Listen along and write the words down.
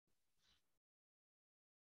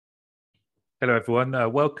Hello, everyone.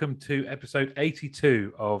 Welcome to episode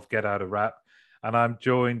 82 of Get Out of Rap. And I'm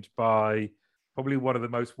joined by probably one of the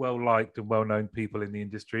most well-liked and well-known people in the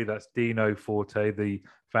industry. That's Dino Forte, the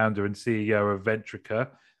founder and CEO of Ventrica.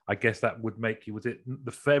 I guess that would make you, was it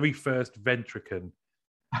the very first Ventrican?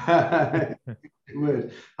 It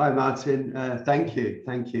would. Hi, Martin. Thank you.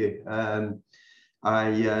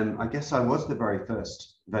 I guess I was the very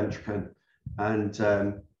first Ventrican,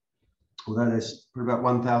 and although there's probably about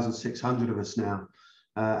 1,600 of us now,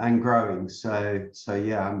 and growing. So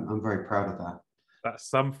yeah, I'm very proud of that. That's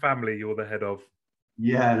some family you're the head of.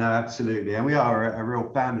 Yeah, no, absolutely, and we are a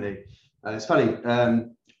real family. It's funny.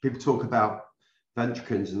 People talk about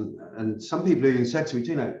Ventricans, and some people even said to me,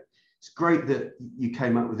 you know, it's great that you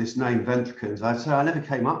came up with this name, Ventricans. I said, I never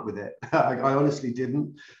came up with it. I honestly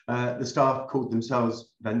didn't. The staff called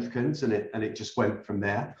themselves Ventricans, and it just went from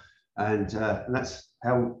there. And that's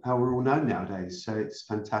how we're all known nowadays. So it's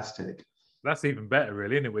fantastic. That's even better,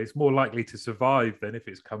 really, isn't it? It's more likely to survive than if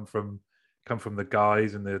it's come from the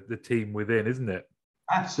guys and the team within, isn't it?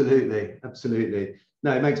 Absolutely.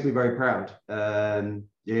 No, it makes me very proud. Yeah,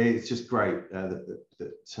 it's just great that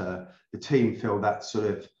the team feel that sort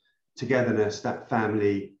of togetherness, that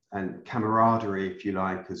family and camaraderie, if you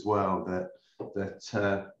like, as well,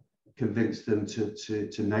 that convinced them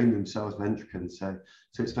to name themselves Ventricans. So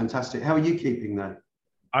it's fantastic. How are you keeping that?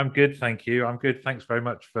 I'm good, thank you. I'm good. Thanks very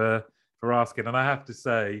much for asking. And I have to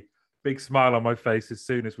say, big smile on my face as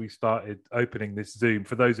soon as we started opening this Zoom.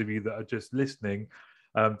 For those of you that are just listening,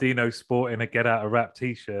 Dino's sporting a Get Out of Rap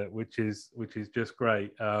t-shirt, which is just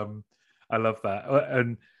great. I love that.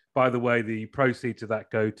 And by the way, the proceeds of that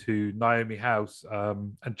go to Naomi House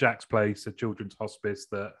and Jack's Place, a children's hospice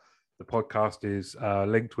that the podcast is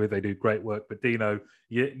linked with. They do great work. But Dino,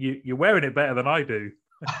 you're wearing it better than I do.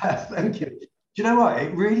 Thank you. Do you know what?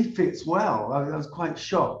 It really fits well. I was quite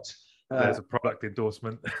shocked. There's a product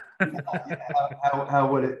endorsement. How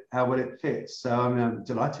well it fits. So I'm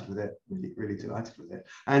delighted with it. Really delighted with it.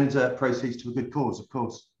 And proceeds to a good cause, of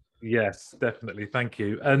course. Yes, definitely. Thank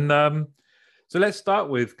you. And so let's start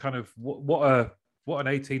with kind of what an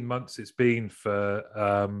 18 months it's been for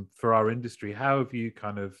our industry. How have you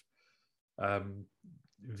kind of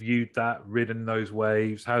viewed that, ridden those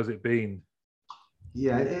waves? How's it been?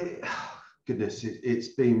 Yeah, goodness, it's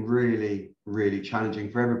been really challenging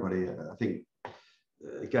for everybody. I think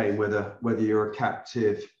again, whether you're a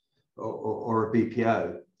captive or a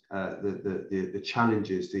BPO, the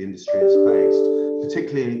challenges the industry has faced,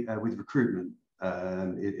 particularly with recruitment,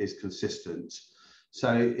 is consistent.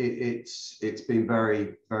 So it's been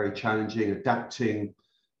very challenging adapting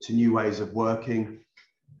to new ways of working.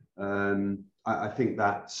 I think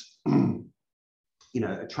that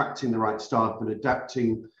attracting the right staff and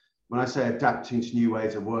adapting. When I say adapting to new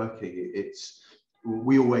ways of working,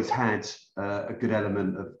 we always had a good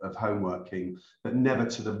element of home working, but never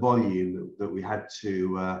to the volume that we had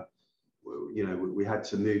to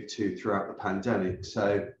move to throughout the pandemic.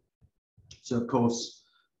 So of course,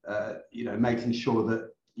 making sure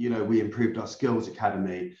that we improved our skills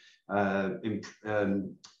academy,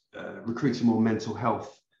 recruiting more mental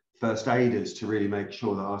health first aiders to really make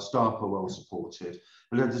sure that our staff are well supported,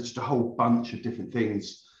 and there's just a whole bunch of different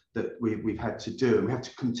things that we've had to do, and we have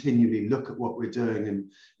to continually look at what we're doing,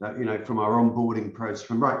 and from our onboarding process,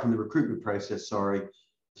 from the recruitment process,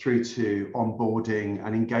 through to onboarding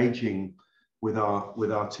and engaging with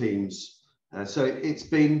our teams. So it's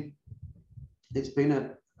been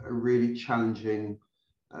a really challenging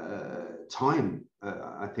time,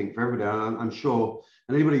 I think, for everybody. I'm sure,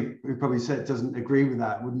 and anybody who probably doesn't agree with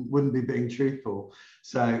that wouldn't be being truthful.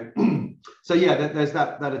 So yeah, there's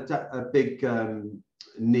a big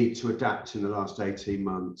need to adapt in the last 18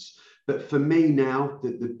 months. But for me now,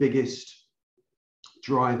 the biggest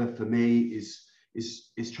driver for me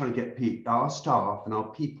is trying to get our staff and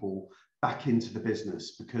our people back into the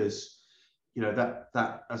business, because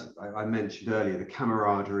that as I mentioned earlier, the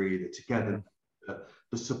camaraderie, the togetherness,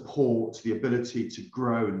 the support, the ability to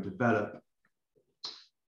grow and develop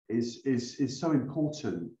is so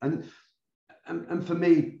important. And for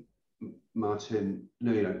me, Martin,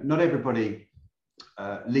 not everybody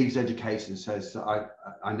leaves education and says that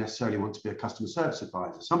I necessarily want to be a customer service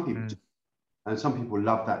advisor. Some people do, and some people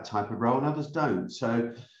love that type of role, and others don't.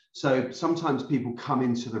 So sometimes people come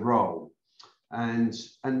into the role, and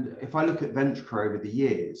if I look at Ventrica over the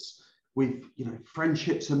years,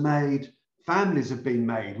 friendships are made, families have been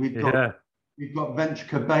made. We've got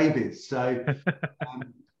Ventrica babies. So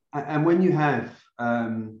and when you have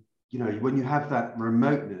when you have that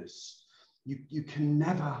remoteness, you can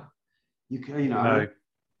never. No.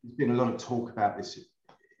 There's been a lot of talk about this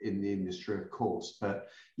in the industry, of course, but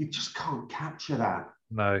you just can't capture that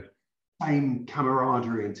No. same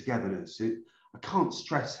camaraderie and togetherness. I can't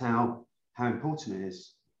stress how important it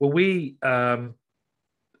is. Well,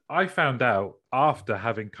 I found out after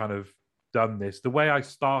having kind of done this, the way I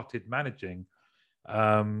started managing,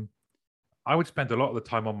 I would spend a lot of the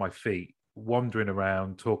time on my feet, wandering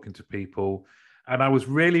around, talking to people. And I was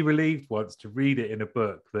really relieved once to read it in a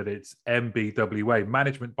book that it's MBWA,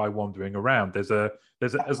 management by wandering around. There's a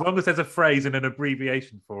as long as there's a phrase and an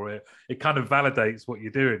abbreviation for it, it kind of validates what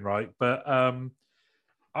you're doing, right? But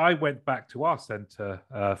I went back to our centre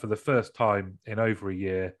for the first time in over a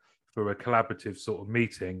year for a collaborative sort of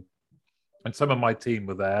meeting, and some of my team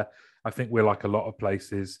were there. I think we're like a lot of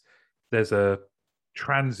places. There's a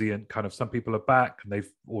transient kind of, some people are back and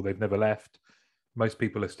they've never left. Most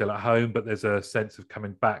people are still at home, but there's a sense of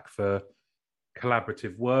coming back for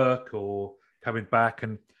collaborative work or coming back.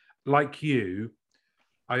 And like you,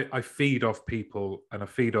 I feed off people, and I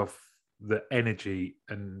feed off the energy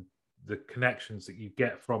and the connections that you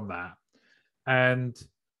get from that. And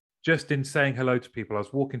just in saying hello to people, I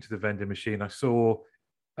was walking to the vending machine. I saw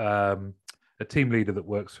a team leader that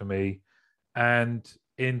works for me, and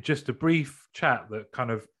in just a brief chat that kind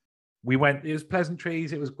of, it was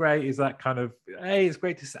pleasantries, it was great. Is that kind of, hey, it's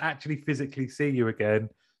great to actually physically see you again.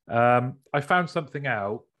 I found something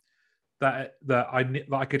out that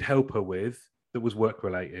I could help her with that was work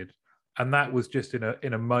related, and that was just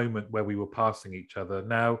in a moment where we were passing each other.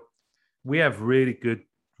 Now we have really good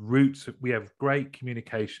routes. We have great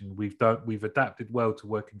communication. We've adapted well to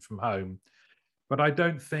working from home, but I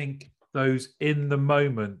don't think those in the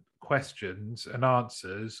moment questions and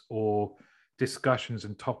answers or discussions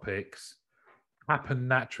and topics happen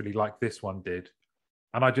naturally like this one did.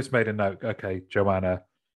 And I just made a note, okay, Joanna,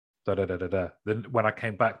 da da da da da. Then when I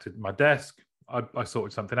came back to my desk, I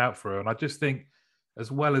sorted something out for her. And I just think, as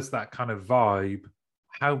well as that kind of vibe,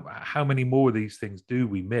 how many more of these things do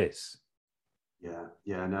we miss? Yeah,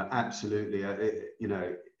 no, absolutely.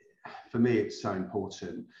 For me, it's so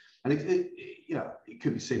important, and it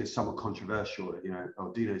could be seen as somewhat controversial.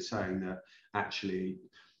 Dino is saying that actually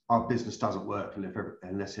our business doesn't work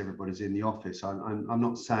unless everybody's in the office. I'm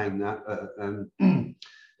not saying that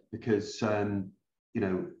because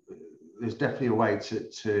there's definitely a way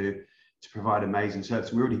to provide amazing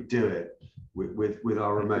service. We already do it with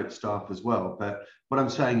our remote staff as well. But what I'm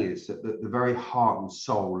saying is that the very heart and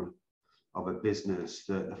soul of a business,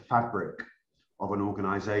 the fabric of an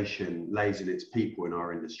organization lays in its people in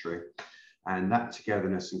our industry. And that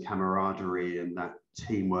togetherness and camaraderie and that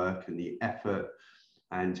teamwork and the effort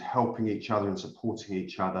and helping each other and supporting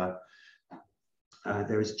each other,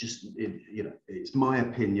 there is just, it's my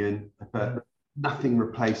opinion, but nothing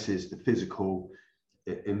replaces the physical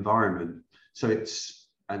environment. So it's,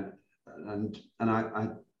 and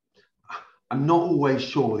I'm not always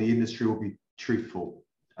sure the industry will be truthful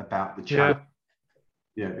about the challenge,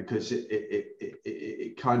 because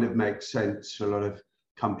it kind of makes sense to a lot of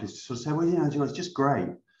companies to sort of say, well, it's just great,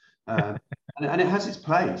 and it has its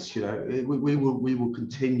place. We will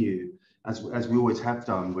continue as we always have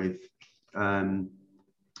done with a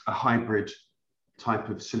hybrid type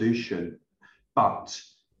of solution, but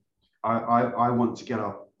I want to get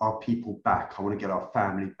our people back. I want to get our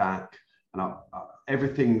family back, and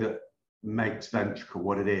everything that makes Ventricle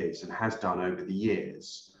what it is and has done over the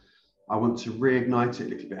years. I want to reignite it a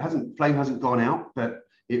little bit. Flame hasn't gone out, but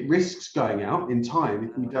it risks going out in time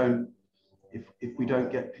if we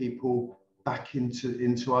don't get people back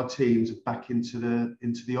into our teams, back into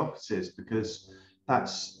the offices, because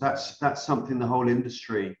that's something the whole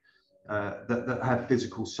industry that have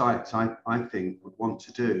physical sites, I think, would want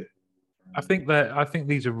to do. I think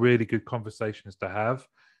these are really good conversations to have,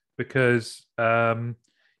 because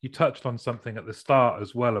you touched on something at the start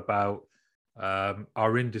as well about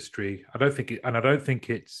our industry. I don't think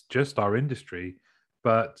it's just our industry,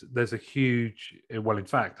 but there's a huge, well, in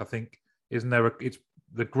fact, I think, it's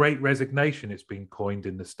the Great Resignation, it's been coined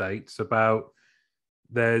in the States, about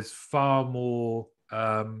there's far more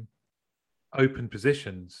open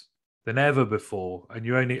positions than ever before.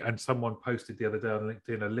 And someone posted the other day on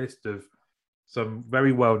LinkedIn a list of some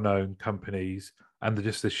very well-known companies and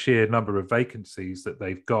just the sheer number of vacancies that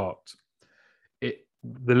they've got.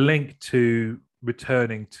 The link to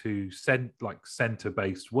returning to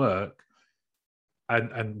center-based work,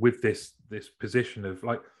 and with this position of,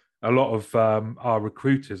 like, a lot of our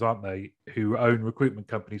recruiters, aren't they, who own recruitment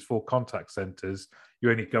companies for contact centers, you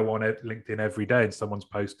only go on LinkedIn every day and someone's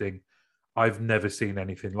posting, I've never seen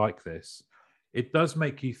anything like this. It does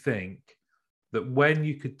make you think that when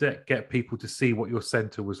you could get people to see what your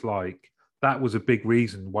center was like, that was a big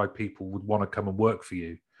reason why people would want to come and work for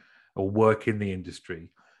you. or work in the industry,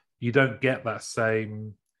 you don't get that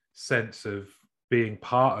same sense of being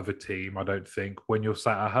part of a team, I don't think, when you're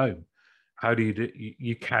sat at home. How do you do?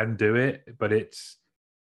 You can do it, but it's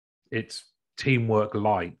teamwork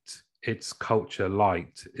light, it's culture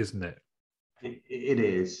light, isn't it? It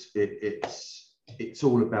is. It's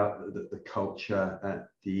all about the culture,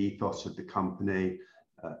 the ethos of the company,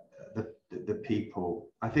 the people.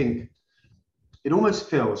 I think it almost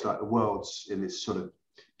feels like the world's in this sort of,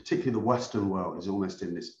 particularly the Western world, is almost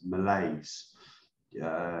in this malaise.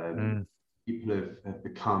 People have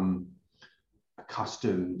become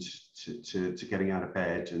accustomed to getting out of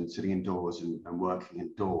bed and sitting indoors and working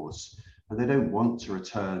indoors, and they don't want to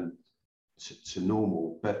return to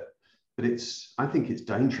normal. But I think it's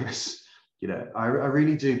dangerous. I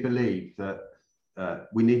really do believe that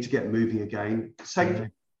we need to get moving again safely.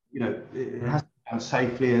 It has to be done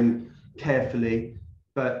safely and carefully,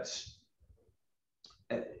 but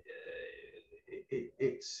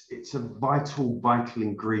it's a vital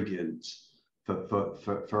ingredient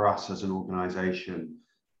for us as an organisation,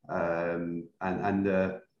 and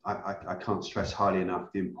I can't stress highly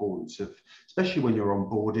enough the importance of, especially when you're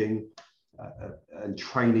onboarding and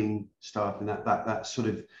training staff, and that sort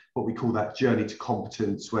of what we call that journey to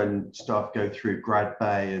competence, when staff go through Grad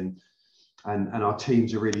Bay and our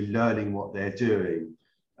teams are really learning what they're doing.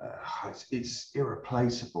 It's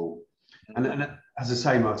irreplaceable. And as I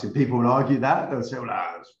say, Martin, people will argue that. They'll say, well,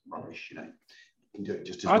 that's rubbish, you can do it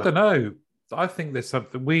just as well. I don't know. I think there's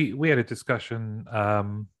something. We had a discussion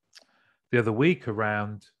the other week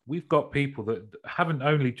around, we've got people that haven't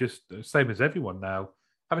only just, same as everyone now,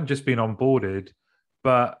 haven't just been onboarded,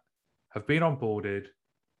 but have been onboarded,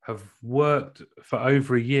 have worked for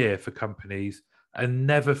over a year for companies and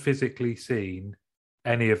never physically seen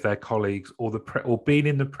any of their colleagues or been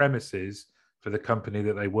in the premises for the company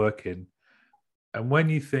that they work in. And when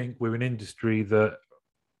you think we're an industry that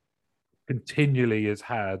continually has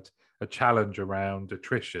had a challenge around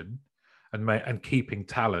attrition and keeping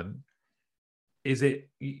talent,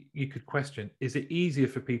 you could question, is it easier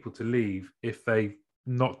for people to leave if they've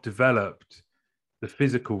not developed the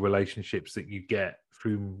physical relationships that you get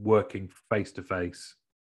through working face to face?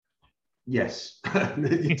 Yes. Hit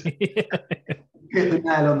the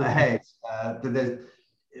nail on the head.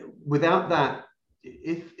 Without that,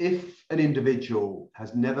 if an individual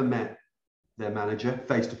has never met their manager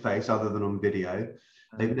face to face other than on video,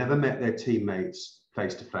 they've never met their teammates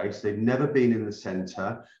face to face, they've never been in the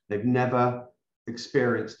centre, they've never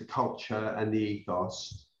experienced the culture and the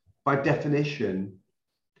ethos, by definition,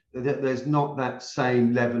 there's not that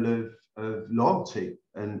same level of loyalty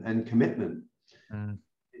and commitment.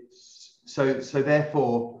 So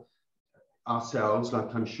therefore, ourselves,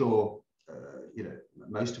 like I'm sure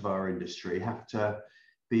most of our industry, have to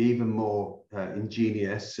be even more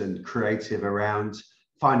ingenious and creative around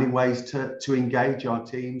finding ways to engage our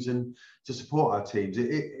teams and to support our teams.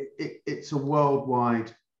 It's a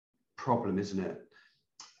worldwide problem, isn't it?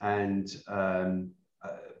 And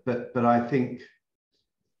but I think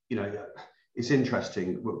it's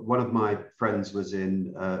interesting. One of my friends was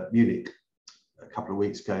in Munich a couple of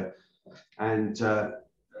weeks ago, and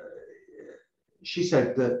she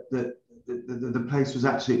said that the place was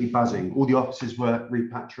absolutely buzzing. All the offices were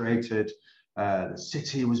repatriated. The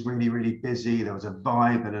city was really, really busy. There was a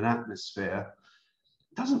vibe and an atmosphere.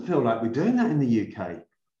 It doesn't feel like we're doing that in the UK.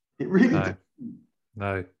 It really doesn't.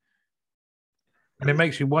 No. And it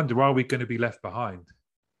makes you wonder, are we going to be left behind?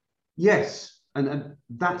 Yes. And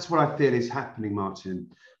that's what I feel is happening, Martin.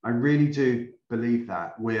 I really do believe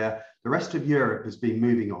that, where the rest of Europe has been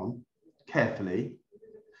moving on carefully,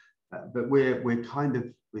 but we're kind of,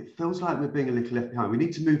 it feels like we're being a little left behind. We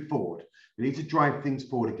need to move forward. We need to drive things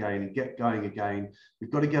forward again and get going again.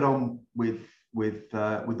 We've got to get on with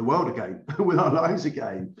the world again, with our lives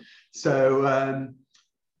again. So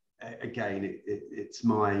again, it's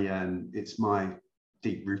my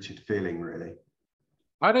deep-rooted feeling, really.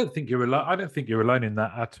 I don't think you're alone. I don't think you're alone in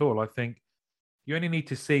that at all. I think you only need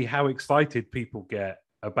to see how excited people get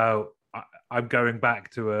about, I'm going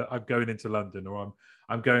into London, or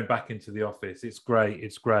I'm going back into the office. It's great.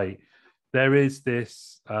 It's great. There is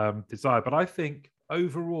this desire, but I think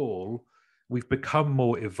overall we've become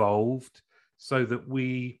more evolved, so that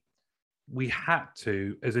we had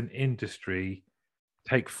to, as an industry,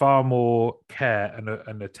 take far more care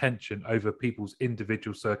and attention over people's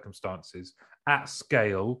individual circumstances at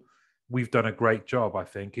scale. We've done a great job. I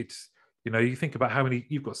think it's, you think about how many,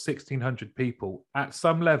 you've got 1,600 people at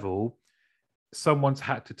some level. Someone's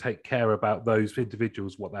had to take care about those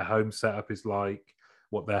individuals, what their home setup is like,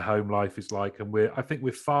 what their home life is like. And I think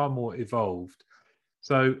we're far more evolved.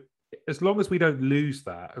 So as long as we don't lose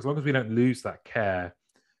that, as long as we don't lose that care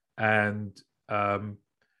and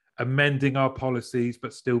amending our policies,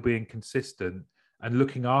 but still being consistent and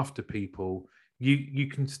looking after people, you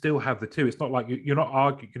can still have the two. It's not like you're not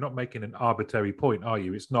arguing, you're not making an arbitrary point, are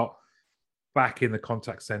you? It's not back in the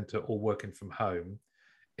contact center or working from home.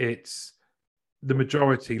 It's the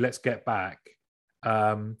majority, let's get back.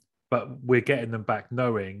 But we're getting them back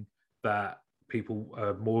knowing that people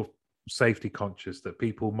are more safety conscious, that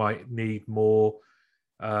people might need more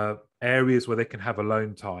areas where they can have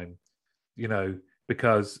alone time, you know,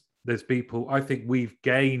 because there's people, I think we've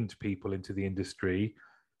gained people into the industry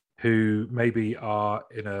who maybe are,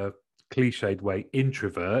 in a cliched way,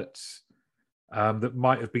 introverts, that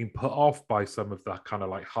might have been put off by some of that kind of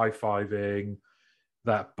like high-fiving,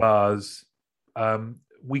 that buzz.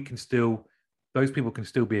 We can still, those people can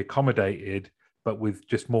still be accommodated, but with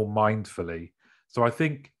just more mindfully. So I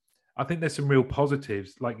think there's some real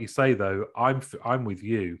positives. Like you say, though, I'm with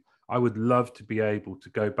you. I would love to be able to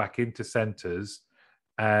go back into centres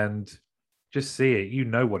and just see it. You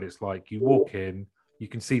know what it's like. You walk in, you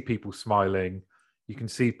can see people smiling, you can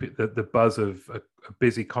see the buzz of a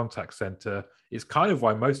busy contact centre. It's kind of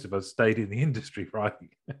why most of us stayed in the industry, right?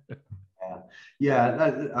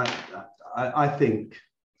 I think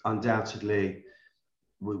undoubtedly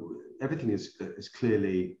everything is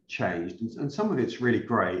clearly changed, and some of it's really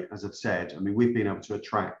great. As I've said, I mean, we've been able to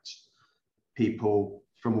attract people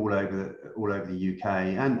from all over the UK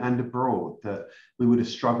and abroad that we would have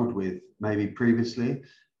struggled with maybe previously.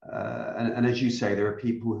 And as you say, there are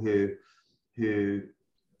people who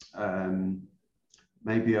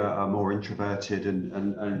maybe are more introverted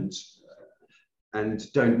and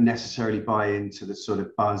don't necessarily buy into the sort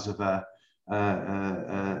of buzz of a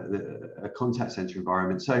contact center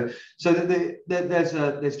environment. So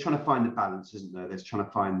there's trying to find the balance, isn't there? There's trying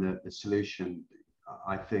to find the solution,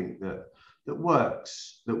 I think, that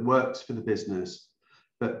works for the business,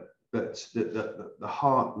 but the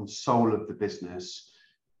heart and soul of the business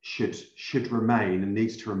should remain and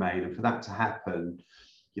needs to remain. And for that to happen,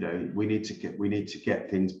 you know, we need to get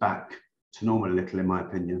things back to normal a little, in my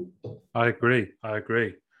opinion. I agree.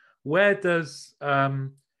 Where does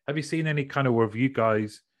have you seen any kind of, or have you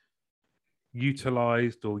guys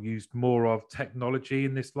utilized or used more of technology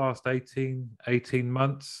in this last 18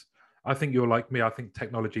 months? I think you're like me. I think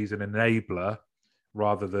technology is an enabler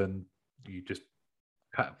rather than you just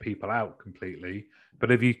cut people out completely. But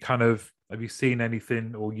have you seen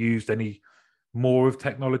anything or used any more of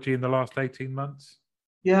technology in the last 18 months?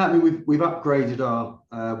 Yeah, I mean, we've upgraded our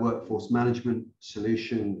workforce management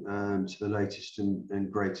solution to the latest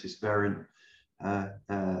and greatest variant,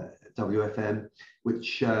 WFM,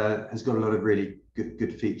 which has got a lot of really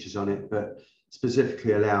good features on it, but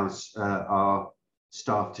specifically allows our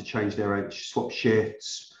staff to change swap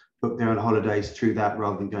shifts, book their own holidays through that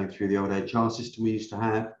rather than going through the old HR system we used to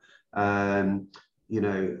have. You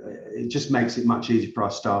know, it just makes it much easier for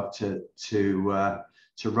our staff to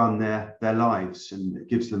run their lives, and it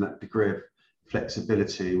gives them that degree of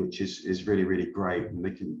flexibility, which is really great. And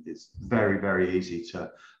it's very easy to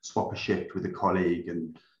swap a shift with a colleague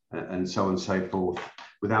and so on and so forth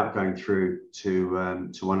without going through to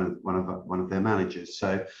one of their managers.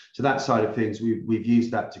 So that side of things, we've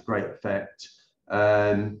used that to great effect.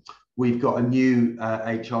 We've got a new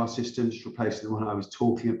HR system just replacing the one I was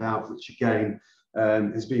talking about, which again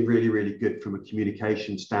has been really good from a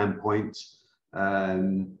communication standpoint.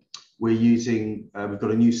 We're using we've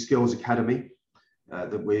got a new skills academy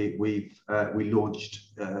that we launched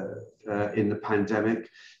in the pandemic,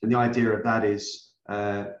 and the idea of that is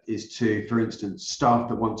to, for instance, staff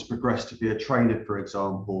that want to progress to be a trainer, for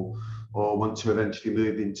example, or want to eventually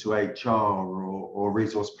move into HR or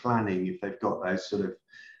resource planning, if they've got those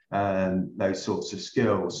sorts of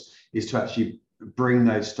skills, is to actually bring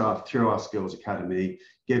those staff through our skills academy,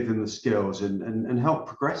 give them the skills and help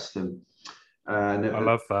progress them. I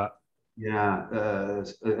love that. Yeah,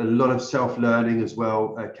 a lot of self-learning as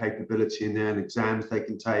well, capability in there, and exams they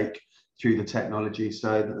can take through the technology.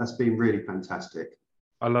 So that's been really fantastic.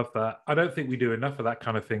 I love that. I don't think we do enough of that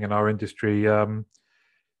kind of thing in our industry.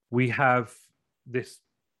 We have this,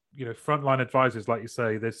 you know, frontline advisors, like you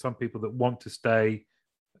say. There's some people that want to stay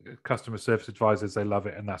customer service advisors. They love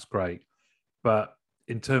it, and that's great. But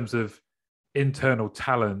in terms of internal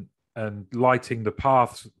talent and lighting the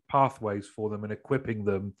pathways for them and equipping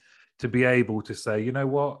them to be able to say, you know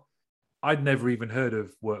what, I'd never even heard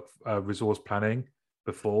of resource planning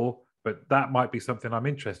before, but that might be something I'm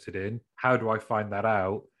interested in. How do I find that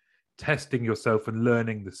out? Testing yourself and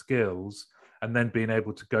learning the skills, and then being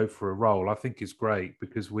able to go for a role, I think is great,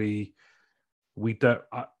 because we don't,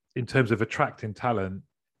 in terms of attracting talent,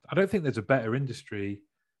 I don't think there's a better industry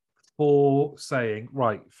for saying,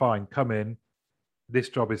 right, fine, come in. This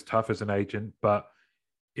job is tough as an agent, but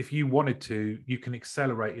if you wanted to, you can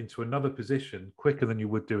accelerate into another position quicker than you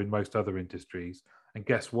would do in most other industries. And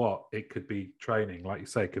guess what? It could be training, like you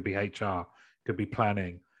say, it could be HR, it could be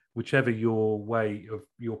planning, whichever your way of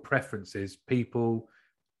your preferences, people,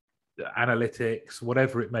 analytics,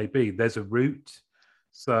 whatever it may be, there's a route.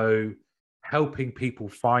 So helping people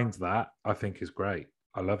find that, I think, is great.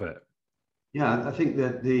 I love it. Yeah, I think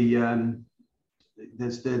that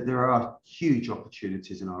there are huge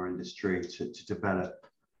opportunities in our industry to develop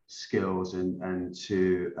skills and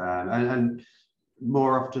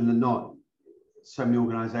more often than not, so many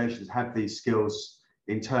organisations have these skills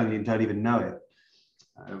internally and don't even know it.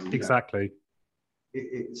 Exactly.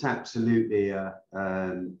 It's absolutely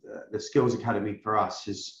the Skills Academy for us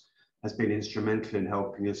has been instrumental in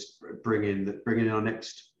helping us bring in our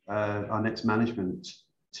next management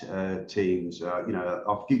teams,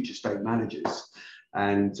 our future state managers,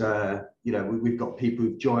 and we've got people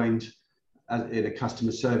who've joined in a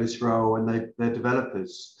customer service role, and they're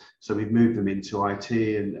developers. So we've moved them into IT,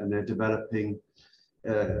 and they're developing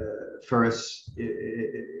for us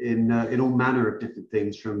in all manner of different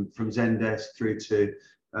things, from Zendesk through to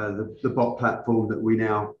the bot platform that we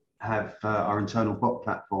now have, our internal bot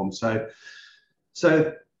platform. So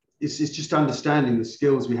it's just understanding the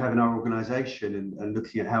skills we have in our organisation and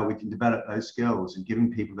looking at how we can develop those skills and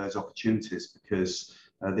giving people those opportunities, because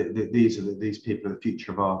these people are the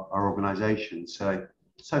future of our organisation. So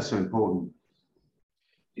important.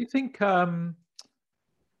 Do you think the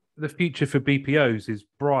future for BPOs is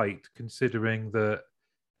bright, considering that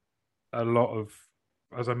a lot of,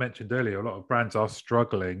 as I mentioned earlier, a lot of brands are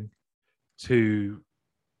struggling to,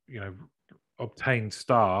 obtain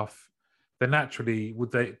staff? Then naturally,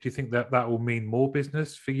 do you think that will mean more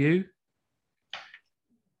business for you?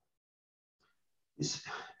 It's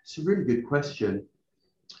a really good question.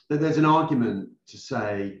 There's an argument to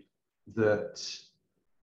say that's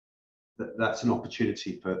an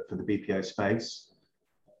opportunity for the BPO space,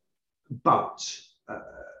 but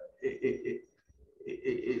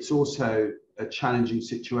it's also a challenging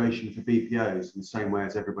situation for BPOs in the same way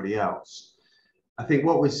as everybody else. I think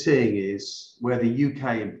what we're seeing is where the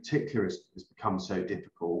UK in particular has become so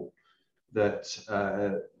difficult that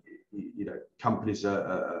companies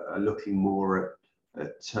are looking more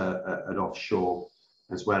at offshore,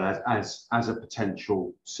 as well as a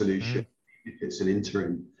potential solution, if it's an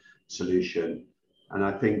interim solution. And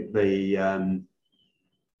I think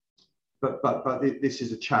but this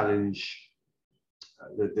is a challenge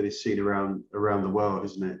that is seen around the world,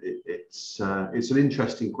 isn't it? It's an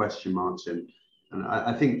interesting question, Martin, and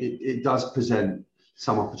I think it does present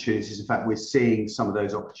some opportunities. In fact, we're seeing some of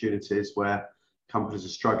those opportunities where companies are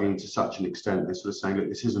struggling to such an extent they're sort of saying, look,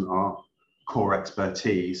 this isn't our core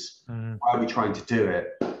expertise. Why are we trying to do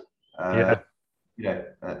it? And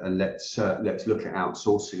let's look at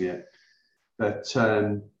outsourcing it. But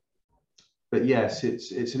yes,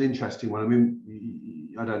 it's an interesting one. I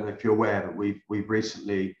mean, I don't know if you're aware, but we've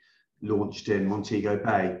recently launched in Montego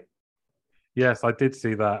Bay. Yes, I did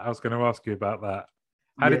see that. I was going to ask you about that.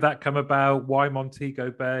 How did that come about? Why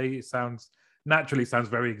Montego Bay? It sounds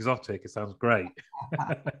very exotic. It sounds great.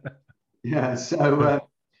 Yeah. So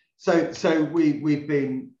we've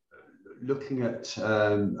been looking at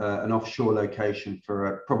an offshore location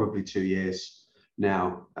for probably 2 years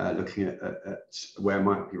now, looking at where it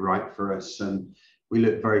might be right for us, and we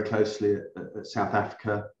look very closely at South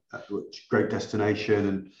Africa, which is a great destination,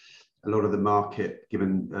 and a lot of the market,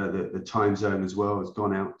 given the time zone as well, has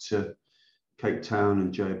gone out to Cape Town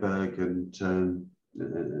and Joburg and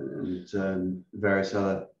various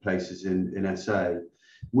other places in SA.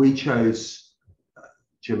 We chose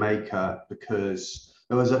Jamaica because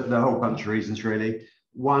there was a whole bunch of reasons, really.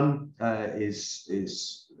 One is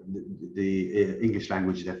the English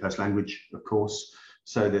language is their first language, of course,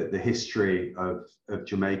 so that the history of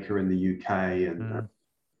Jamaica in the UK and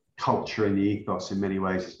culture and the ethos in many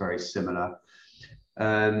ways is very similar.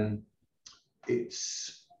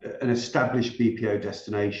 It's an established BPO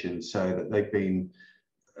destination, so that they've been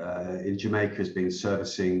in Jamaica has been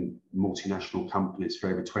servicing multinational companies for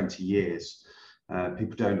over 20 years.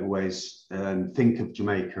 People don't always think of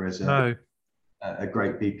Jamaica as a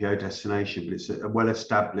great BPO destination, but it's a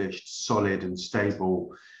well-established, solid and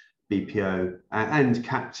stable BPO and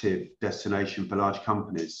captive destination for large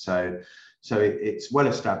companies. So it's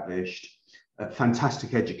well-established,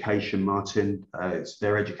 fantastic education, Martin. It's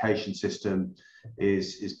their education system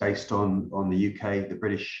is based on the UK, the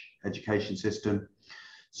British education system.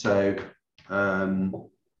 So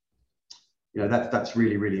you know, that's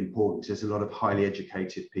really, really important. There's a lot of highly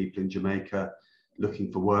educated people in Jamaica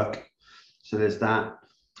looking for work. So there's that.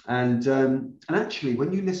 And actually,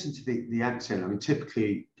 when you listen to the accent, I mean,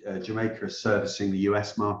 typically Jamaica is servicing the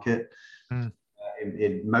US market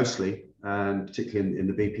in mostly, particularly in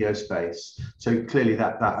the BPO space. So clearly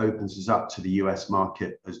that opens us up to the US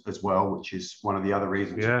market as well, which is one of the other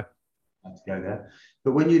reasons Yeah. I had to go there.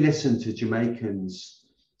 But when you listen to Jamaicans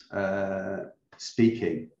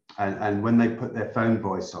speaking, and when they put their phone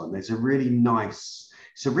voice on, it's a really nice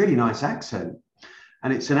accent.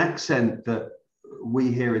 And it's an accent that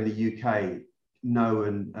we here in the UK know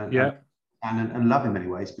and love in many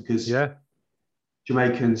ways, because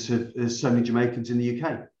Jamaicans there's so many Jamaicans in the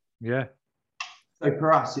UK. Yeah. So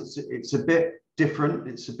for us, it's a bit different.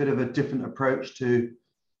 It's a bit of a different approach to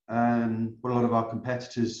what a lot of our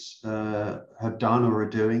competitors have done or are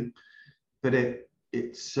doing. But it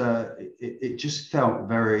just felt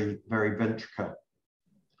very, very Ventrica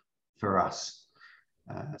for us.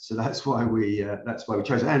 So that's why we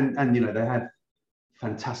chose it. And you know, they had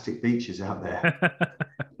fantastic beaches out there.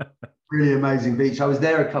 Really amazing beach. I was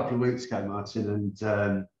there a couple of weeks ago, Martin,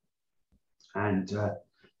 and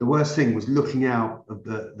the worst thing was looking out of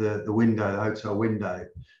the window, the hotel window,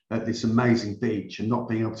 at this amazing beach and not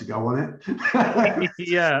being able to go on it.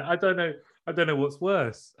 Yeah, I don't know what's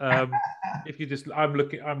worse. If you just, I'm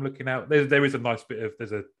looking out. There is a nice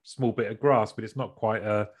there's a small bit of grass, but it's not quite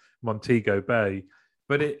a Montego Bay.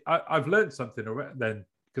 But I've learned something then,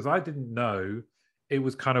 because I didn't know it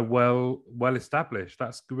was kind of well established.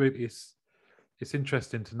 That's really, it's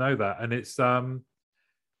interesting to know that. And it's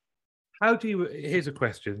here's a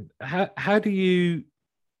question. How do you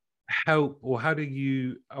help, or how do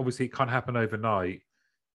you, obviously it can't happen overnight,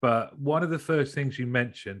 but one of the first things you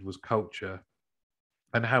mentioned was culture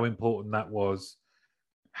and how important that was.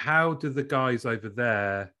 How do the guys over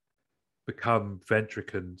there become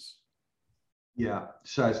Ventricans? Yeah,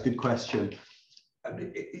 so it's a good question. I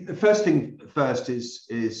mean, the first thing is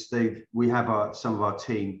we have some of our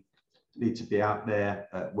team need to be out there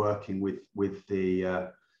working with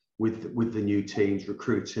the new teams,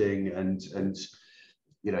 recruiting and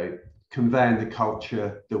you know, conveying the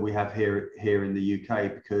culture that we have here in the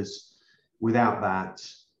UK, because without that,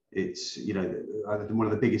 it's, you know, one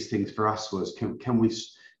of the biggest things for us was can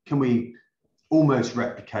we almost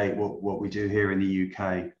replicate what we do here in the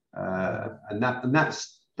UK, and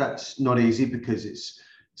that's not easy, because it's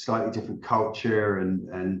slightly different culture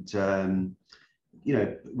and you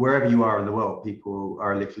know, wherever you are in the world, people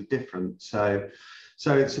are a little different. So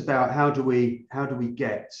it's about how do we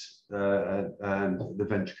get the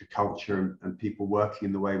Ventrica culture and people working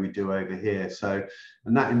in the way we do over here. So,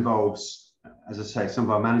 and that involves, as I say, some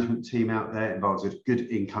of our management team out there. It involves a good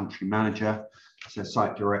in-country manager, so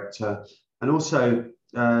site director, and also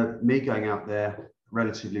me going out there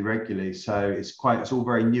relatively regularly. So it's all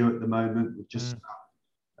very new at the moment. We're just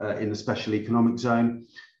in the special economic zone.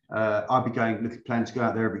 I'll be planning to go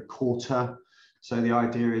out there every quarter. So the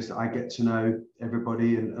idea is that I get to know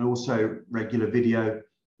everybody, and also regular video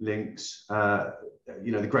links.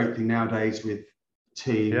 You know, the great thing nowadays with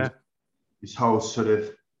Teams, this whole sort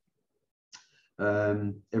of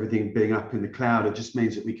everything being up in the cloud, it just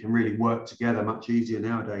means that we can really work together much easier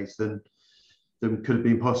nowadays than could have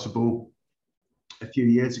been possible a few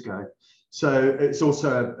years ago. So it's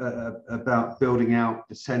also about building out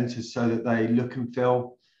the centres so that they look and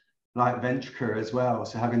feel like Ventrica as well.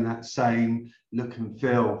 So having that same look and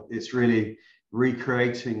feel, it's really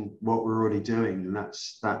recreating what we're already doing, and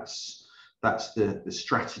that's the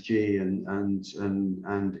strategy and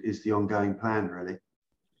is the ongoing plan, really.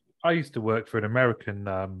 I used to work for an American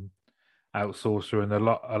outsourcer, and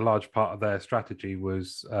a large part of their strategy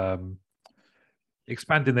was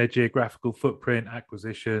expanding their geographical footprint,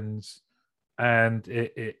 acquisitions, and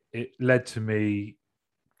it led to me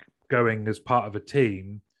going as part of a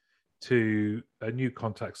team to a new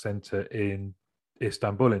contact center in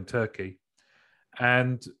Istanbul in Turkey.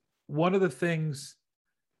 And one of the things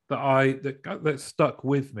that stuck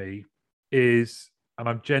with me is, and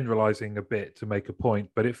I'm generalizing a bit to make a point,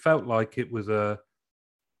 but it felt like it was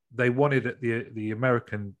they wanted the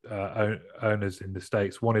American owners in the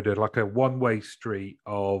States wanted like a one-way street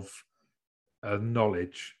of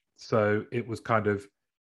knowledge. So it was kind of,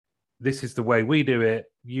 this is the way we do it.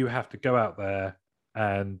 You have to go out there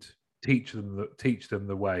and teach them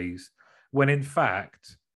the ways. When in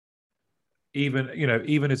fact,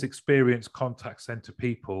 even as experienced contact center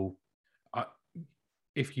people,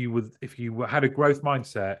 if you had a growth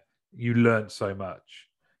mindset, you learned so much.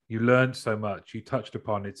 You touched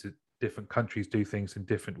upon it. Different countries do things in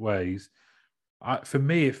different ways. For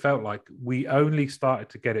me, it felt like we only started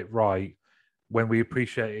to get it right when we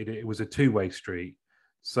appreciated it, it was a two-way street.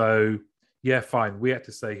 So yeah, fine. We had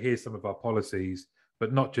to say, here's some of our policies,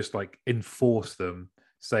 but not just like enforce them.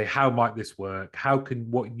 Say, how might this work? How can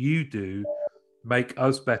what you do make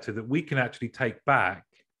us better that we can actually take back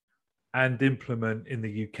and implement in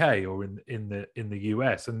the UK or in the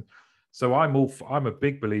US? And so I'm a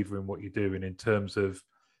big believer in what you're doing in terms of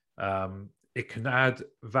it can add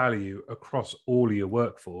value across all of your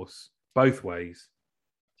workforce both ways.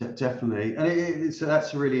 Definitely, and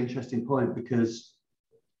that's a really interesting point, because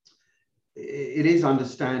it is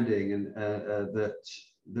understanding and that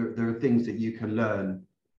there are things that you can learn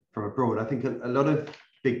from abroad. I think a lot of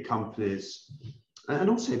big companies, and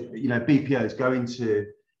also BPOs, go into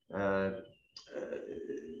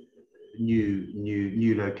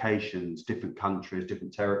new locations, different countries,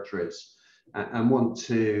 different territories, and want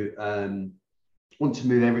to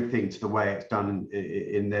move everything to the way it's done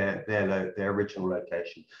in their original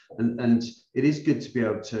location. And it is good to be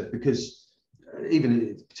able to, because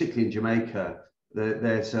even particularly in Jamaica,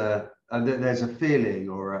 there's a feeling,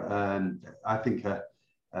 or I think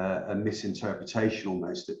a misinterpretation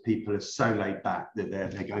almost, that people are so laid back that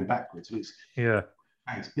they're going backwards. Yeah.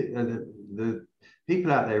 The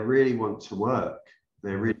people out there really want to work.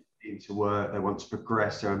 They're really keen to work. They want to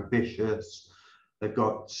progress. They're ambitious. They've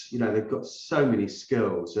got so many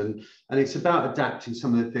skills, and it's about adapting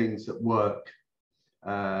some of the things that work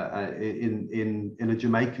in a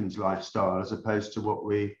Jamaican's lifestyle, as opposed to what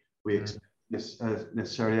we expect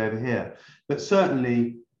necessarily over here. But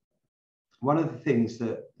certainly, one of the things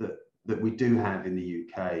that we do have in the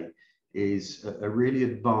UK is a really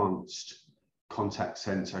advanced contact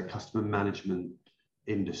center, customer management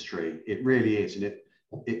industry. It really is, and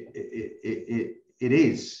it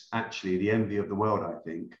is actually the envy of the world, I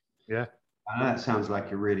think. Yeah. I know that sounds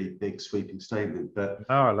like a really big sweeping statement, but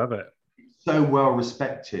oh, I love it. It's so well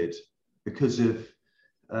respected because of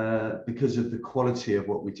the quality of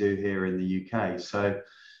what we do here in the UK. So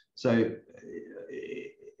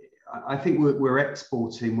I think we're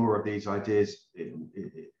exporting more of these ideas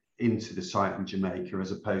into the site in Jamaica,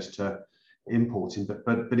 as opposed to importing,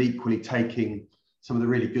 but equally taking some of the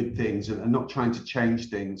really good things and not trying to change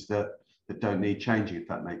things that don't need changing, if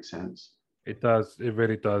that makes sense. It does. It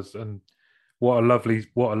really does. And what a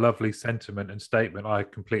lovely sentiment and statement. I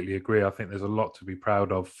completely agree. I think there's a lot to be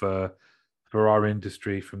proud of for our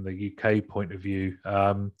industry from the UK point of view.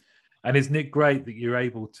 And isn't it great that you're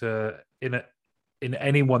able to, in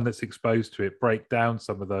anyone that's exposed to it, break down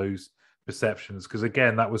some of those perceptions? Because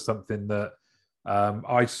again, that was something that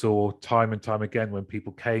I saw time and time again when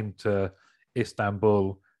people came to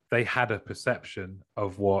Istanbul. They had a perception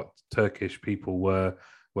of what Turkish people were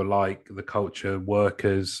like, the culture,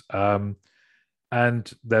 workers, and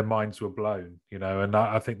their minds were blown, and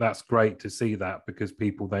I think that's great to see that, because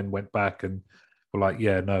people then went back and were like,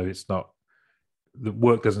 yeah, no, it's not, the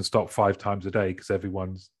work doesn't stop 5 times a day because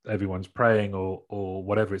everyone's praying or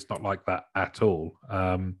whatever. It's not like that at all.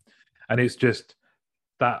 And it's just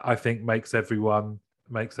that, I think, makes everyone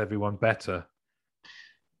better.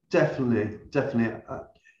 Definitely.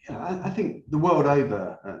 I think the world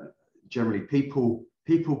over, generally people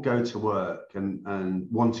go to work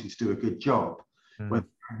and wanting to do a good job, whether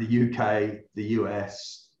in the UK, the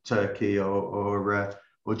US, Turkey,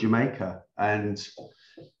 or Jamaica, and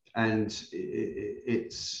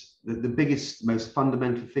it's the biggest, most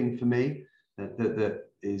fundamental thing for me that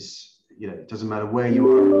is, it doesn't matter where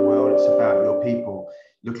you are in the world, it's about your people,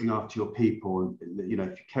 looking after your people. And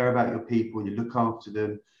if you care about your people and you look after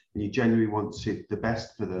them and you genuinely want the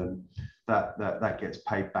best for them, that gets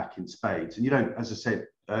paid back in spades. And you don't, as I said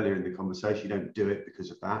earlier in the conversation, you don't do it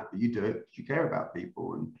because of that, but you do it because you care about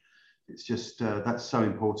people. And it's just that's so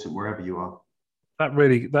important wherever you are. That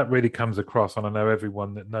really comes across, and I know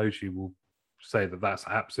everyone that knows you will say that that's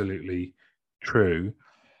absolutely true.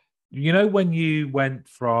 When you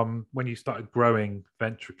started growing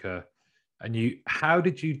Ventrica, and how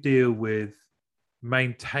did you deal with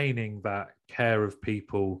maintaining that care of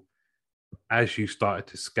people as you started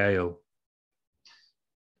to scale?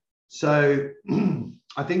 So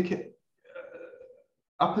I think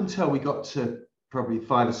up until we got to probably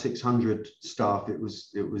 500 or 600 staff, it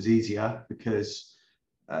was easier, because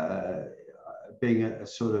being a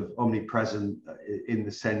sort of omnipresent in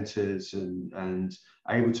the centres and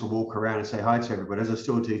able to walk around and say hi to everybody, as I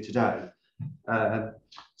still do today.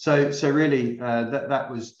 So really that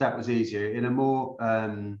was easier. In a more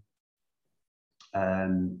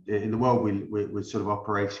in the world we're sort of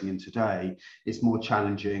operating in today, it's more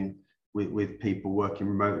challenging with people working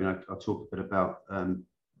remotely. I'll talk a bit about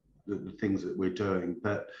the things that we're doing,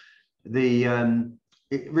 but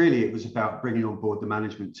it was about bringing on board the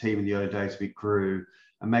management team in the early days we grew,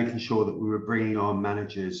 and making sure that we were bringing on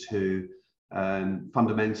managers who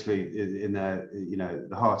fundamentally in their,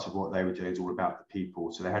 the heart of what they were doing is all about the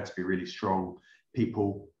people. So they had to be really strong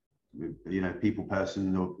people, people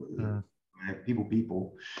person, or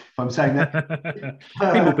people. If I'm saying that,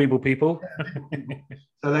 people.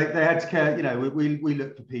 So they had to care. We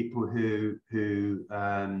look for people who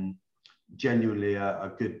genuinely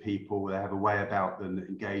are good people. They have a way about them that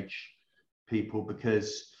engage people,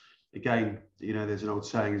 because again, there's an old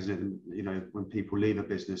saying, is that, when people leave a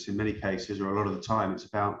business, in many cases, or a lot of the time,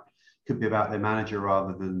 could be about their manager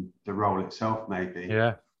rather than the role itself, maybe.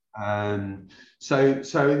 Yeah. So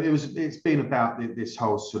it's been about this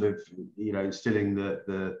whole sort of, instilling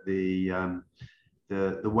the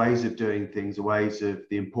ways of doing things, the ways of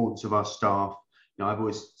the importance of our staff. I've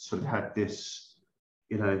always sort of had this,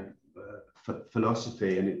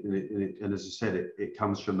 philosophy, and as I said, it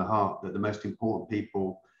comes from the heart, that the most important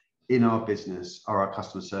people in our business are our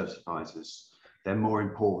customer service advisors. They're more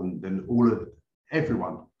important than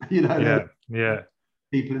everyone, Yeah.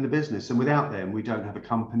 people in the business, and without them, we don't have a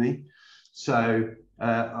company. So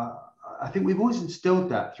I think we've always instilled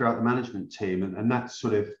that throughout the management team, and that's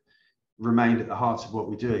sort of remained at the heart of what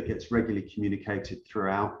we do. It gets regularly communicated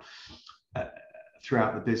throughout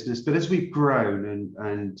the business. But as we've grown and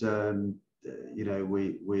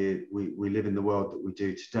we live in the world that we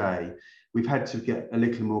do today, we've had to get a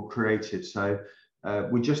little more creative. So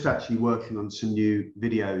we're just actually working on some new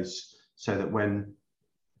videos, so that when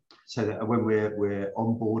we're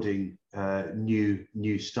onboarding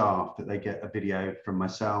new staff, that they get a video from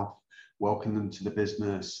myself, welcome them to the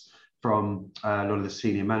business. From a lot of the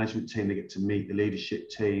senior management team, they get to meet the leadership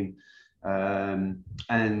team, and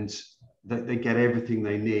they get everything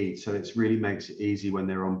they need. So it really makes it easy when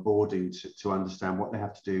they're onboarding to understand what they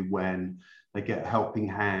have to do, when they get helping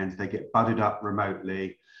hands, they get budded up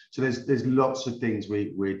remotely. So there's lots of things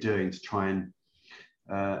we're doing to try and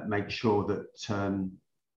make sure that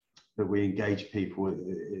we engage people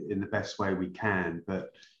in the best way we can,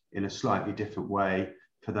 but in a slightly different way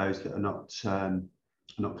for those that are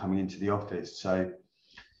not coming into the office. So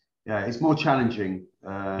yeah, it's more challenging,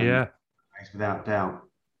 without doubt.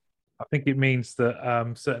 I think it means that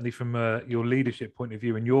certainly from your leadership point of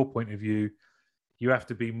view and your point of view, you have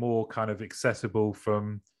to be more kind of accessible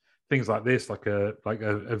from things like this, like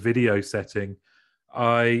a video setting.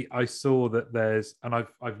 I saw that there's, and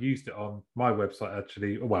I've used it on my website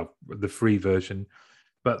actually, well, the free version,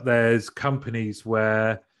 but there's companies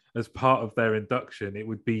where as part of their induction, it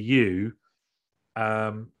would be you,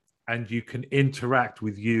 and you can interact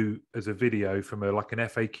with you as a video from like an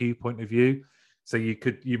FAQ point of view. So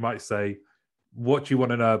you might say, what do you want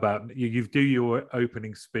to know about? You do your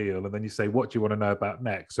opening spiel, and then you say, what do you want to know about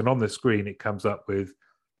next? And on the screen, it comes up with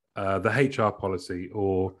the HR policy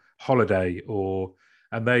or holiday,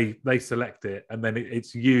 and they select it, and then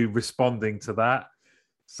it's you responding to that.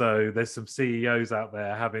 So there's some CEOs out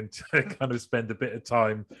there having to kind of spend a bit of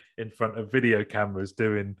time in front of video cameras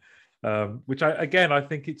doing, which I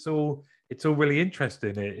think it's all really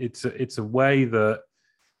interesting. It's a way that,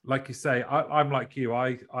 like you say, I'm like you.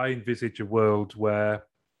 I envisage a world where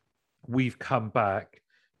we've come back,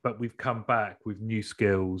 but we've come back with new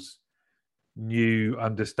skills, new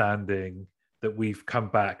understanding, that we've come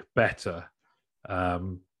back better.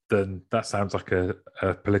 Then that sounds like a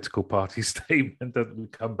political party statement, that we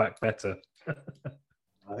come back better.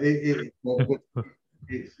 It's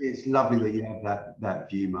lovely that you have that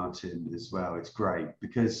view, Martin, as well. It's great,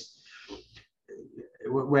 because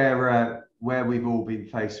where we've all been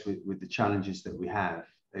faced with the challenges that we have,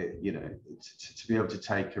 to be able to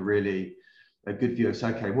take a good view of, so,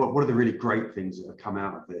 okay, what are the really great things that have come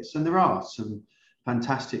out of this? And there are some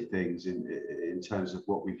fantastic things in terms of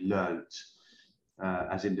what we've learned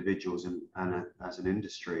as individuals and as an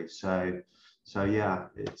industry. So yeah,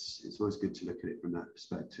 it's always good to look at it from that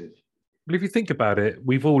perspective. But if you think about it,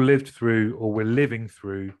 we've all lived through, or we're living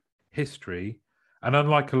through, history, and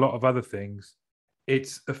unlike a lot of other things,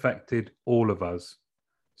 it's affected all of us.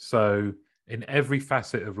 So in every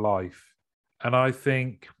facet of life, and I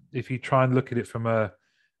think if you try and look at it from a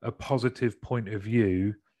positive point of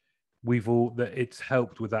view, that it's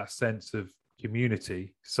helped with that sense of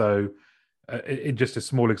community. So in just a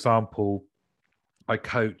small example, I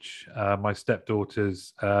coach my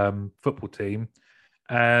stepdaughter's football team,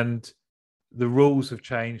 and the rules have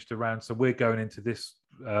changed around. So we're going into this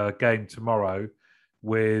game tomorrow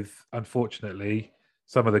with, unfortunately,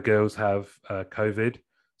 some of the girls have COVID.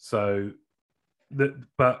 So,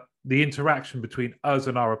 but the interaction between us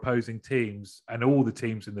and our opposing teams and all the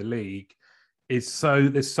teams in the league there's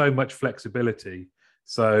so much flexibility.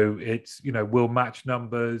 So it's, we'll match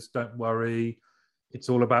numbers, don't worry. It's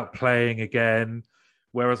all about playing again.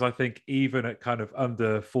 Whereas I think even at kind of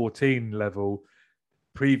under 14 level,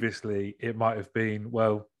 previously it might have been,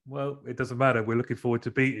 well, it doesn't matter. We're looking forward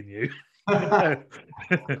to beating you.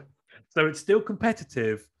 So it's still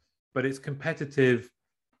competitive, but it's competitive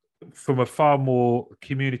from a far more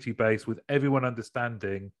community base, with everyone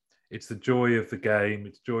understanding it's the joy of the game,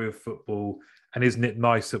 it's joy of football. And isn't it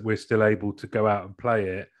nice that we're still able to go out and play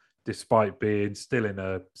it despite being still in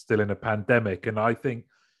a pandemic? And I think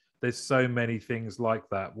there's so many things like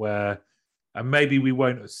that where, and maybe we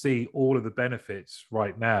won't see all of the benefits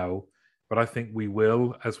right now, but I think we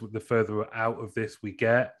will, as the further out of this we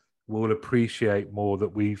get. We'll appreciate more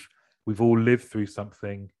that we've all lived through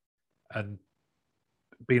something and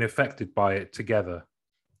been affected by it together.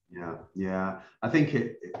 Yeah. I think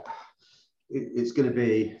it's going to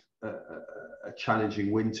be a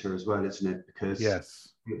challenging winter as well, isn't it? Because yes,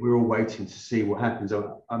 we're all waiting to see what happens.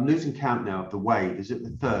 I'm losing count now of the wave. Is it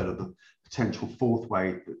the third or the potential fourth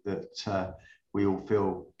wave that we all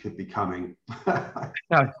feel could be coming? I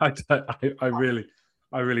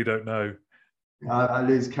really don't know. I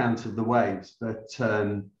lose count of the waves, but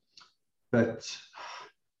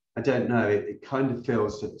I don't know. It kind of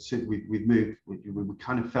feels that we've moved. We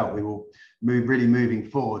kind of felt we were moving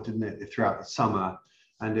forward, didn't it, throughout the summer?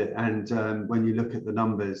 And when you look at the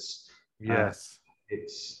numbers, yes,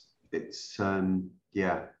 it's coming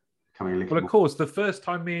a little. Well, of course, the first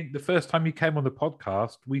time you came on the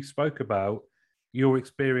podcast, we spoke about your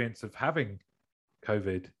experience of having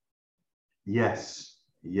COVID. Yes.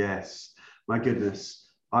 My goodness,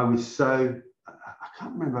 I was so. I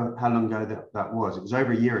can't remember how long ago that was. It was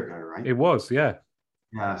over a year ago, right? It was, yeah.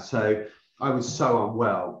 Yeah. So I was so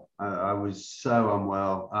unwell. I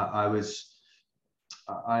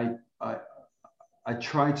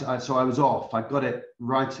tried to. So I was off. I got it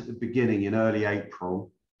right at the beginning in early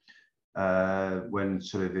April, when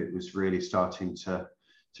sort of it was really starting to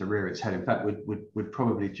rear its head. In fact, we'd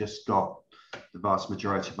probably just got the vast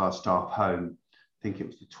majority of our staff home. I think it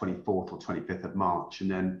was the 24th or 25th of March,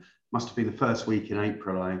 and then must have been the first week in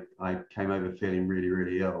April I came over feeling really,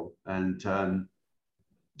 really ill. And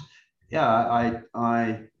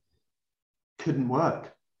I couldn't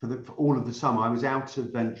work for all of the summer. I was out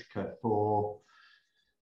of Ventrica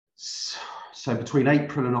so between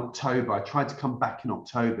April and October. I tried to come back in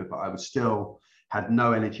October, but I was still had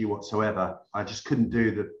no energy whatsoever. I just couldn't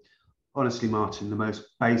do honestly, Martin, the most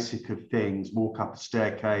basic of things, walk up a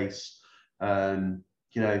staircase,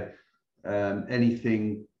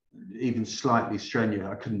 anything even slightly strenuous,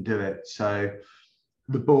 I couldn't do it. So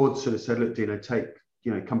the board sort of said, look, Dino,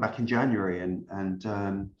 come back in January. And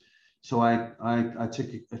so I took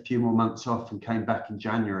a few more months off and came back in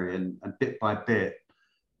January, and bit by bit,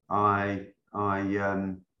 I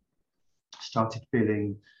started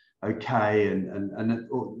feeling okay. And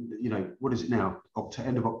what is it now?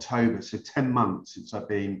 End of October. So 10 months since I've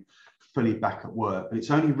been fully back at work. But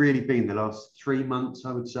it's only really been the last 3 months,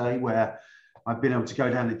 I would say, where I've been able to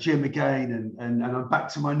go down the gym again, and I'm back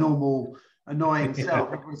to my normal annoying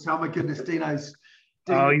self. Everyone's saying, oh my goodness, Dino's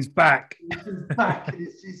he's back. He's back.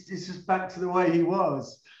 It's just back to the way he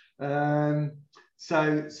was. So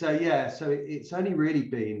it's only really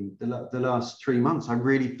been the last 3 months I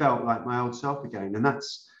really felt like my old self again, and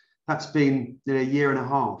that's been a year and a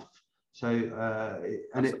half. So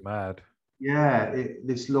it's mad. Yeah,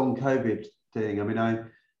 this long COVID thing. I mean,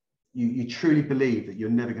 you truly believe that you're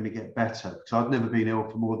never going to get better, because I've never been ill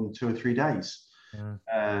for more than 2 or 3 days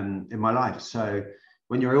in my life. So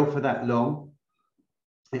when you're ill for that long,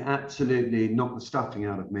 it absolutely knocked the stuffing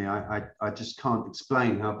out of me. I just can't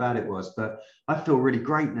explain how bad it was, but I feel really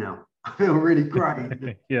great now. I feel really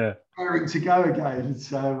great. Yeah. Raring to go again.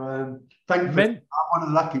 So thankfully, I'm one of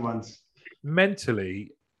the lucky ones.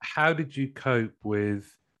 Mentally, how did you cope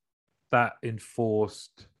with that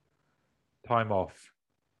enforced time off?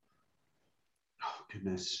 Oh,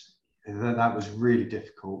 goodness. That was really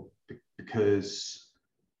difficult, because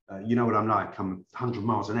you know what I'm like. I'm 100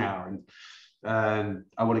 miles an hour, and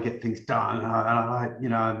I want to get things done.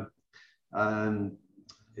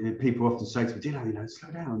 People often say to me,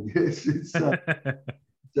 slow down. It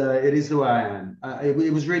is the way I am.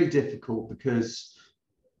 It was really difficult because,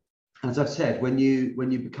 as I've said, when you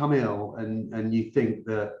become ill and you think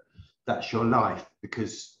that that's your life,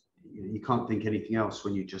 because you can't think anything else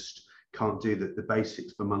when you just can't do the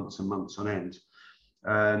basics for months and months on end.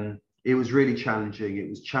 It was really challenging. It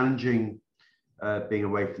was challenging being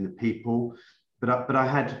away from the people, but I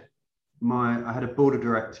had a board of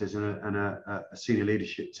directors and a senior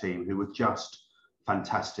leadership team who were just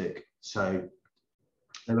fantastic. So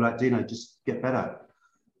they were like, Dino, just get better.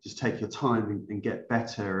 just take your time and get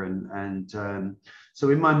better. So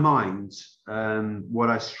in my mind, what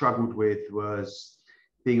I struggled with was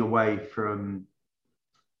being away from,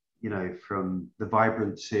 from the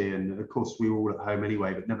vibrancy. And of course, we were all at home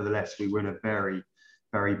anyway, but nevertheless, we were in a very,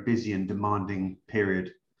 very busy and demanding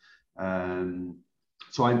period.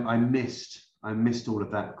 So I missed all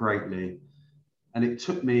of that greatly. And it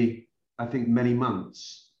took me, I think, many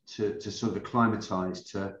months to sort of acclimatize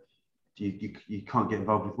to you can't get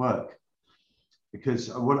involved with work. Because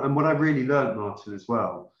what I really learned, Martin, as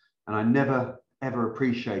well, and I never ever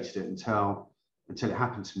appreciated it until it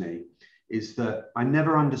happened to me, is that I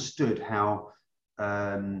never understood how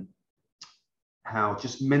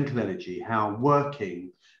just mental energy, how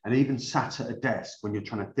working, and even sat at a desk when you're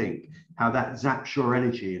trying to think, how that zaps your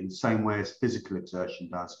energy in the same way as physical exertion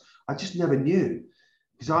does. I just never knew.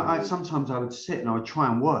 Because I sometimes I would sit and I would try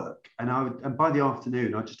and work, and by the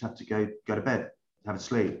afternoon I'd just have to go to bed, have a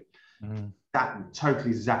sleep. That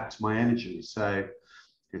totally zapped my energy. So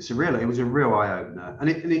it was a real eye opener, and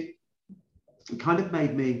it kind of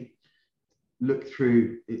made me look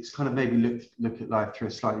through. It's kind of made me look at life through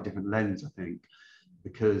a slightly different lens, I think,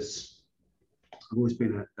 because I've always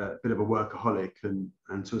been a bit of a workaholic, and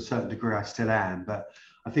to a certain degree I still am. But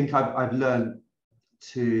I think I've learned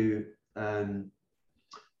to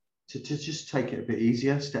just take it a bit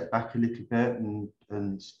easier, step back a little bit,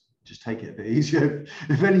 and just take it a bit easier.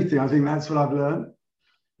 If anything, I think that's what I've learned.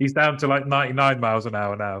 He's down to like 99 miles an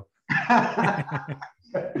hour now. I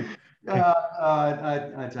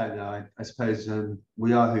don't know. I suppose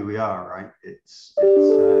we are who we are, right? It's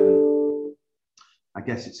I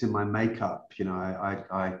guess it's in my makeup,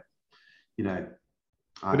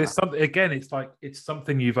 But it's something, again, it's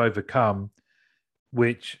something you've overcome,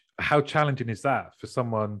 which, how challenging is that for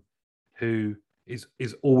someone who is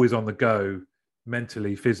always on the go,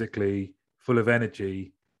 mentally, physically, full of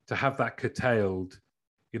energy, to have that curtailed?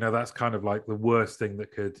 That's kind of like the worst thing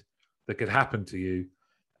that could happen to you.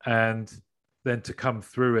 And then to come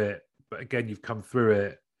through it, but again, you've come through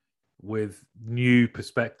it with new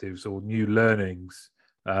perspectives or new learnings.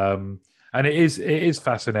 And it is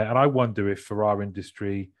fascinating. And I wonder if for our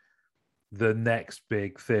industry, the next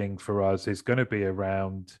big thing for us is going to be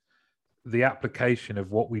around the application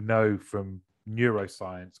of what we know from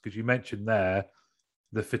neuroscience, because you mentioned there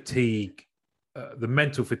the fatigue, the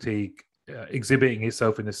mental fatigue exhibiting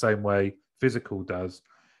itself in the same way physical does.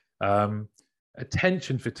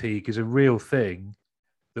 Attention fatigue is a real thing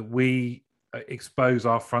that we expose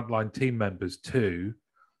our frontline team members to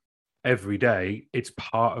every day. It's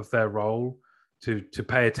part of their role to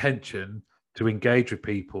pay attention, to engage with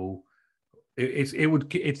people. It's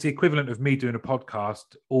the equivalent of me doing a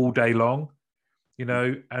podcast all day long,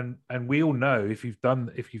 and we all know if you've done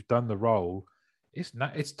the role,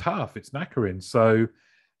 it's tough, it's knackering. So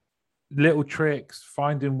little tricks,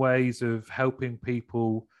 finding ways of helping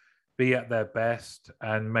people be at their best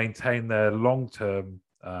and maintain their long-term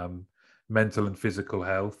mental and physical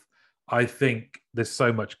health. I think there's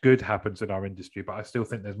so much good happens in our industry, but I still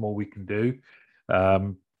think there's more we can do.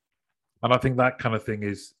 And I think that kind of thing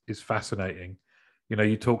is fascinating.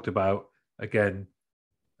 You talked about, again,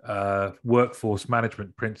 workforce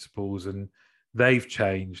management principles, and they've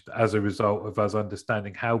changed as a result of us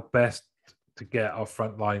understanding how best to get our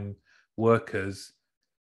frontline workers,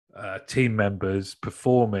 team members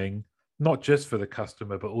performing, not just for the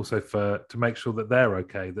customer, but also to make sure that they're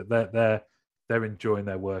okay, that they're enjoying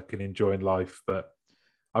their work and enjoying life. But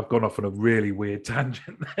I've gone off on a really weird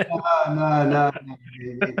tangent there. No.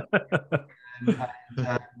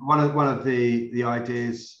 One of the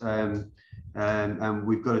ideas, and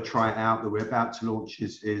we've got to try it out, that we're about to launch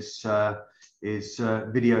is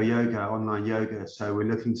video yoga, online yoga. So we're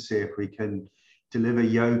looking to see if we can deliver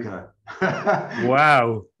yoga.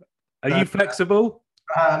 Wow. Are you flexible?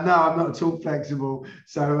 No, I'm not at all flexible.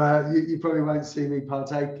 So you probably won't see me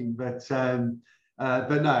partaking, but no,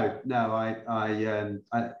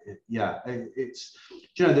 it's,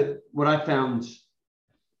 that what I found,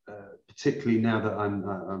 particularly now that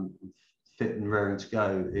I'm fit and raring to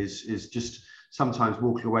go, is just sometimes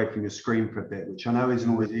walking away from your screen for a bit, which I know isn't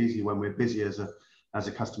always easy when we're busy as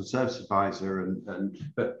a customer service advisor,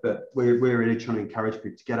 but we're really trying to encourage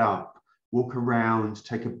people to get up, walk around,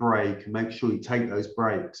 take a break, and make sure you take those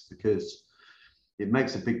breaks, because it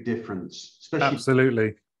makes a big difference, especially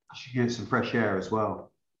absolutely. You get some fresh air as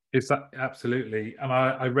well. It's absolutely. And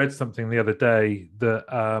I read something the other day that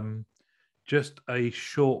just a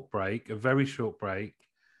short break, a very short break,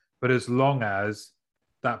 but as long as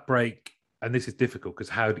that break, and this is difficult because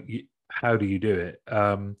how do you do it?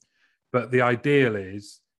 But the ideal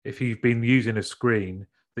is, if you've been using a screen,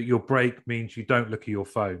 that but your break means you don't look at your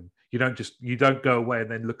phone. You don't go away and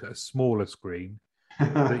then look at a smaller screen.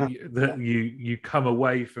 that you come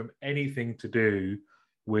away from anything to do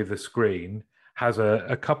with a screen has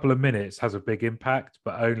a couple of minutes has a big impact,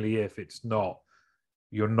 but only if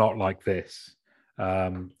you're not like this.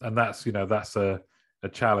 And that's a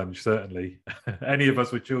challenge, certainly. Any of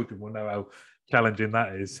us with children will know how challenging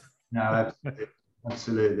that is. No, absolutely.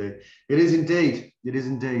 Absolutely. It is indeed. It is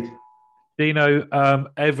indeed. Dino,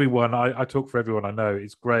 everyone, I talk for everyone I know.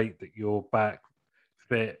 It's great that you're back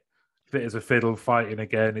fit as a fiddle, fighting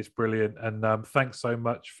again. It's brilliant. And thanks so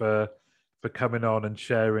much for coming on and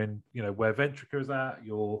sharing, where Ventrica is at,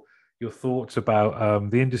 your thoughts about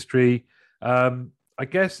the industry. I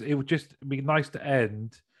guess it would just be nice to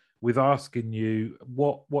end with asking you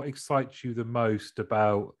what excites you the most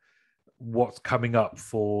about what's coming up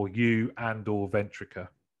for you and or Ventrica.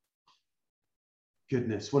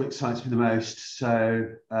 Goodness, what excites me the most? So,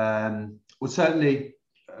 well, certainly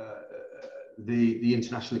the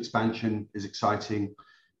international expansion is exciting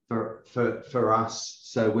for us.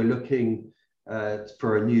 So we're looking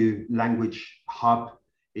for a new language hub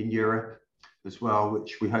in Europe as well,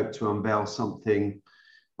 which we hope to unveil something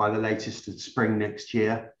by the latest of spring next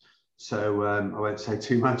year. So I won't say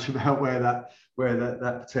too much about where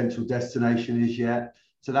that potential destination is yet.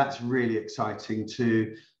 So that's really exciting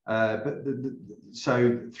too.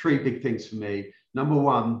 So three big things for me. Number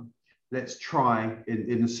one, let's try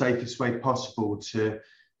in the safest way possible to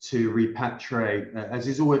repatriate, as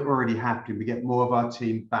is already happening. We get more of our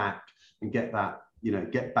team back and get that,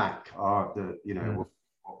 get back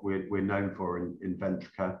what we're known for in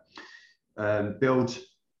Ventrica. Build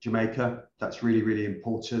Jamaica. That's really, really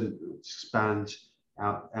important. Expand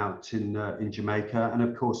out in Jamaica, and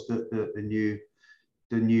of course the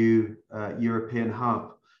new European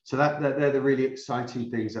hub. So they're the really exciting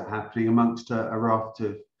things that are happening amongst a raft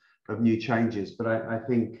of new changes. But I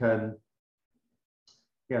think, those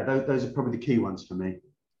are probably the key ones for me.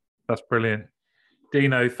 That's brilliant.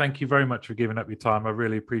 Dino, thank you very much for giving up your time. I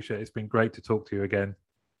really appreciate it. It's been great to talk to you again.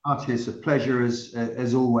 Archie, it's a pleasure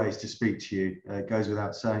as always to speak to you. It goes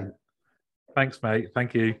without saying. Thanks, mate.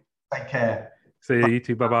 Thank you. Take care. See you. You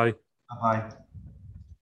too. Bye-bye. Bye-bye.